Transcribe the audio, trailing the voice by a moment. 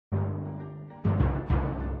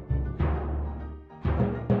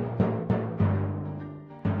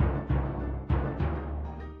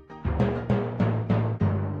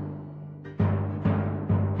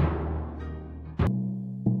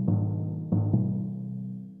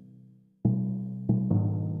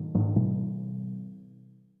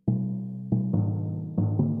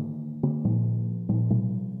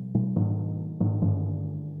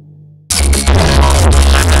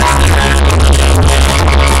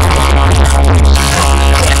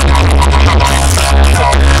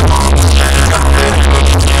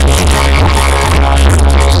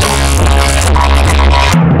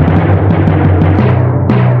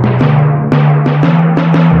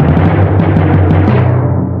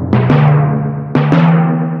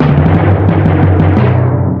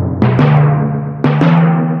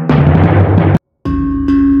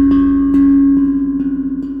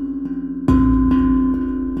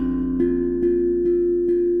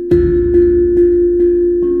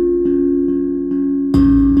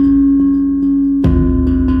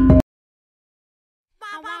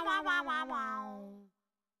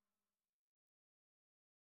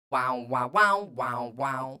wow, wow, wow,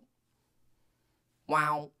 wow.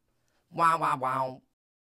 Wow, wow, wow, wow.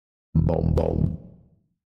 Boom, boom.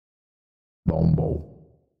 Boom, boom.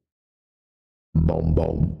 Boom,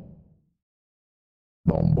 boom.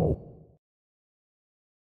 Boom, boom.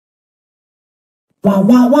 Wow,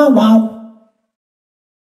 wow, wow, wow.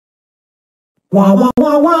 Wow, wow,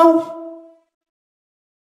 wow, wow.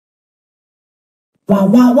 Wow,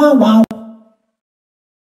 wow, wow, wow.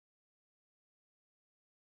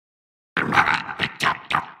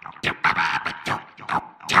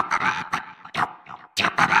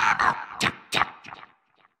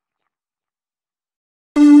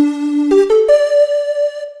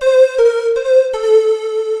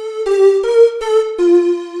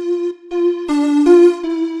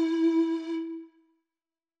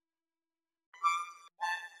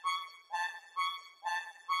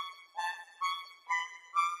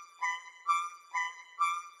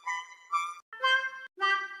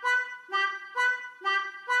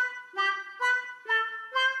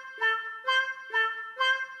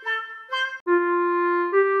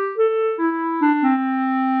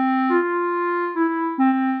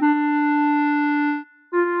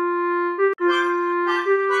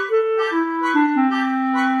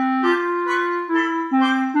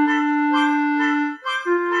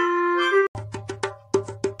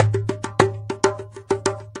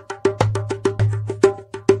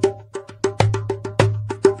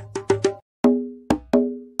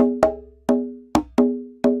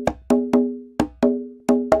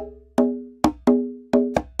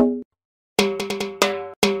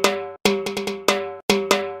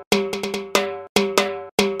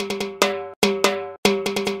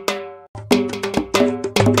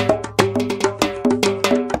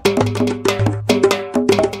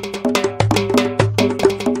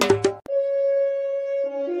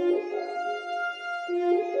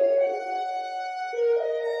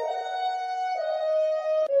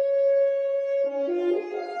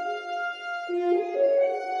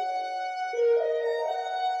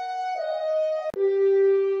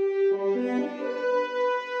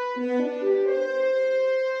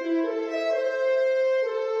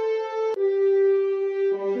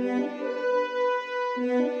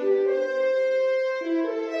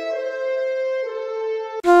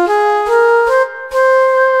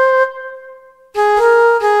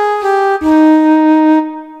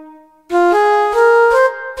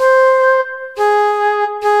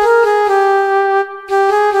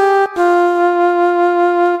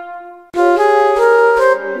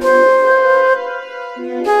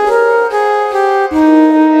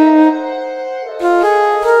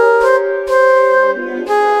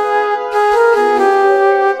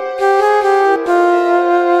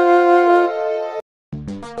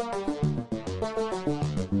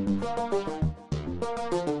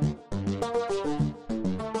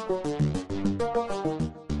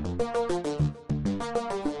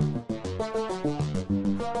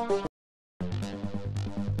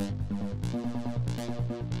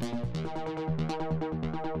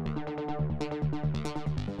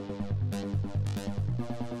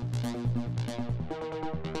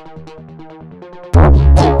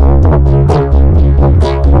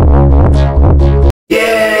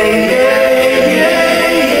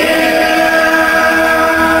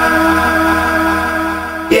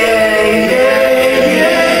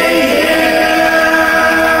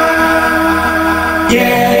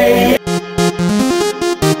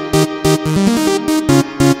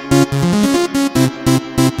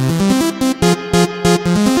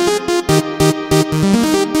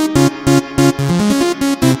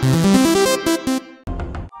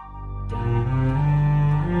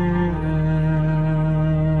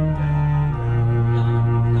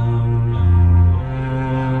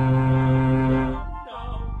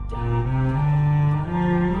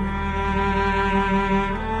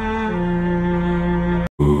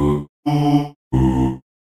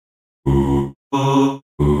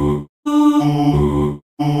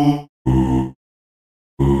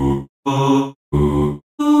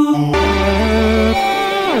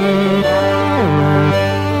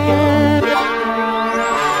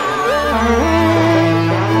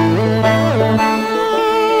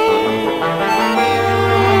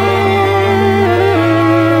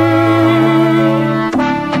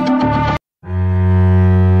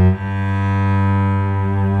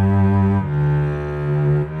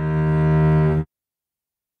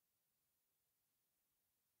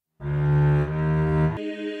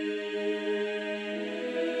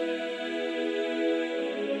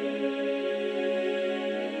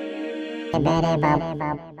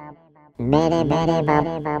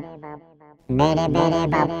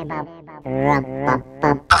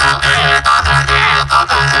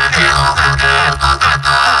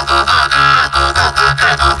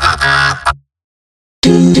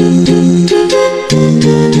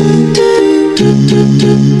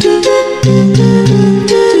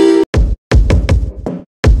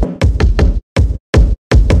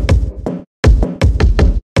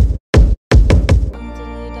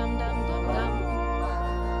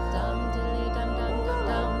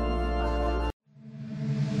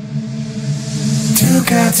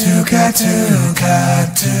 Creations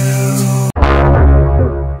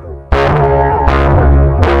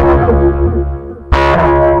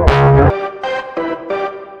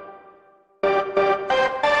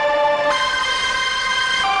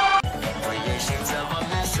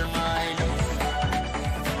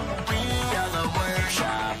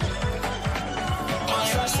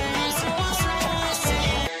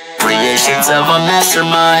of a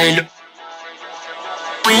mastermind.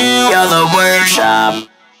 We are the workshop.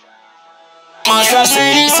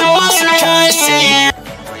 Monstrosities and monster kind scene.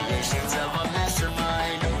 Creations of a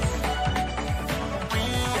mastermind. We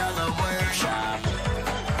are the workshop.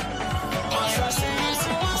 Monstrosities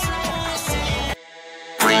and monster kind scene.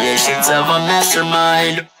 Creations of a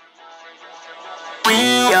mastermind.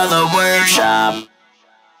 We are the workshop.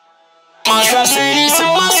 Monstrosities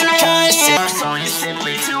and monster kind scene. Our song is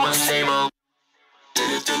simply too unstable.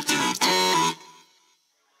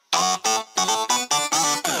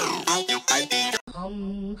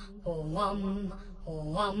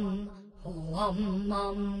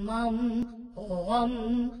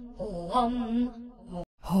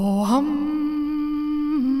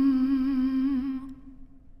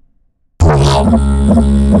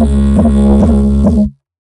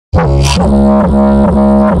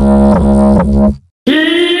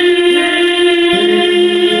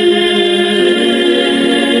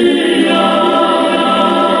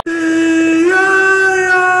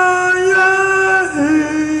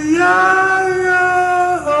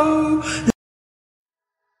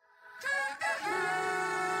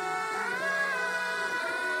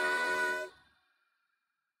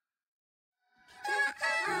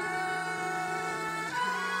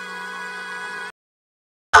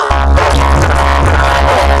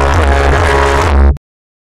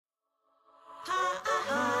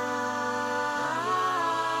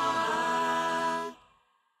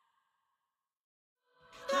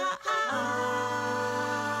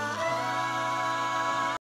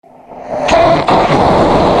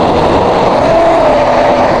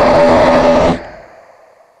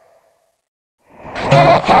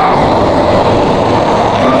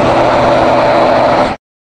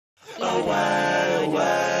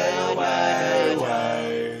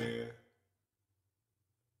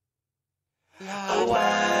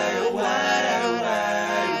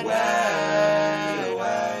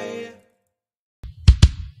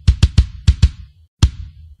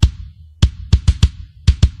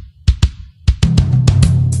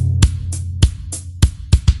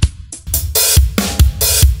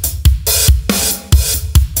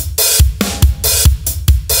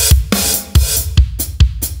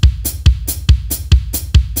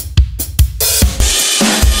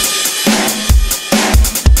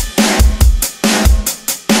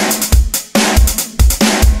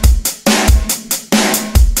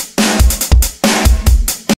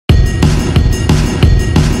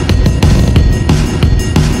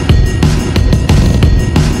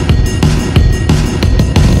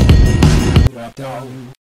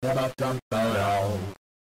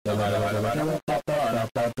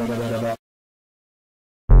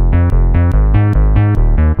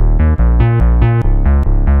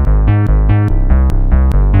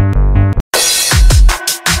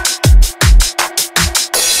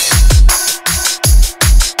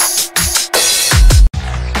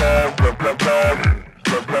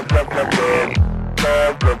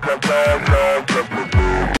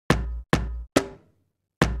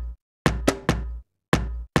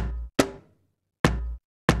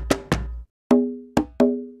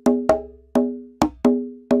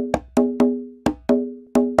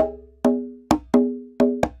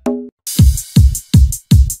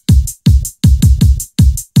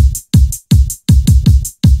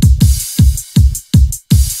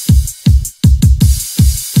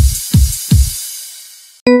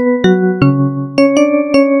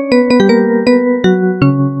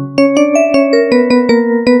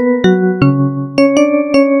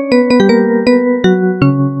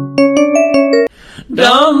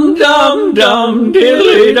 Dum dum dum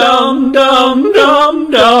dilly dum dum dum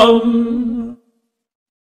dum.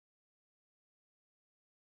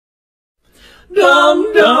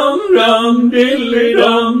 Dum dum dum dilly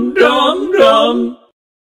dum dum dum.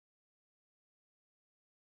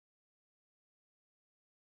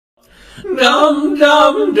 Dum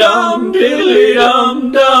dum dum dilly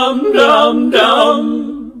dum dum dum dum.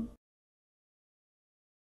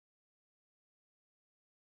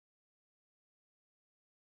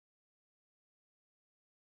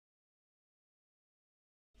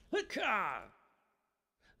 Ka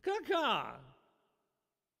ka ka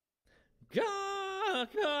ka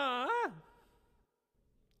ka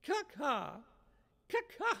ka ka ka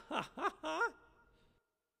ka.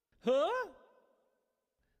 Huh?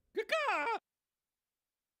 Caca!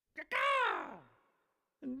 Caca!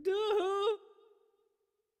 Duh!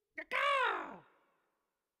 Caca!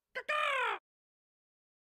 Caca!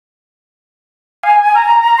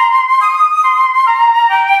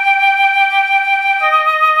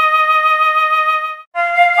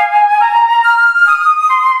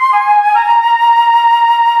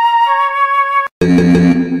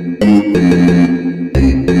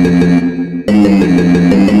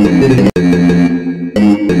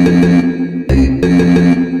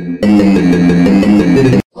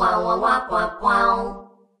 Wow, wow, wow, wow, wow.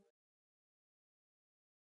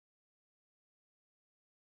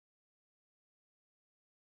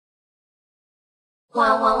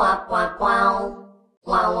 Wow, wow, wow, wow, wow.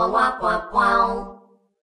 Wow, wow, wow, wow, wow.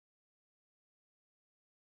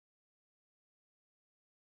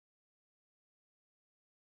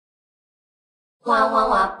 Wow, wow,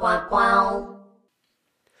 wow, wow, wow.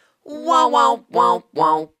 Wow, wow, wow,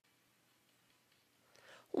 wow.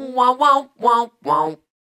 Wow, wow, wow, wow.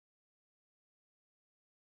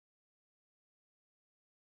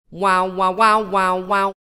 Wow, wow, wow, wow,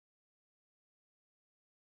 wow.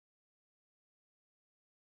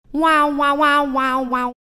 Wow, wow, wow, wow,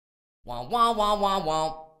 wow. Wow, wow, wow, wow,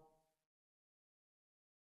 wow.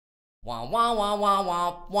 Wow, wow, wow, wow,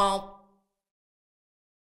 wow, wow.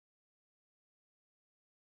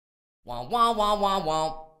 Wow, wow, wow, wow,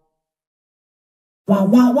 wow.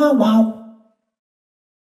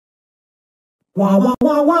 Wow, wow,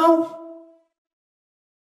 wow, wow.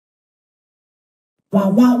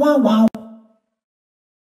 Wow, wow, wow, wow.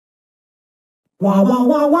 Wow, wow,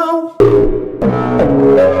 wow, wow. Wow,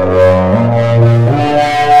 wow,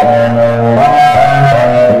 wow, wow.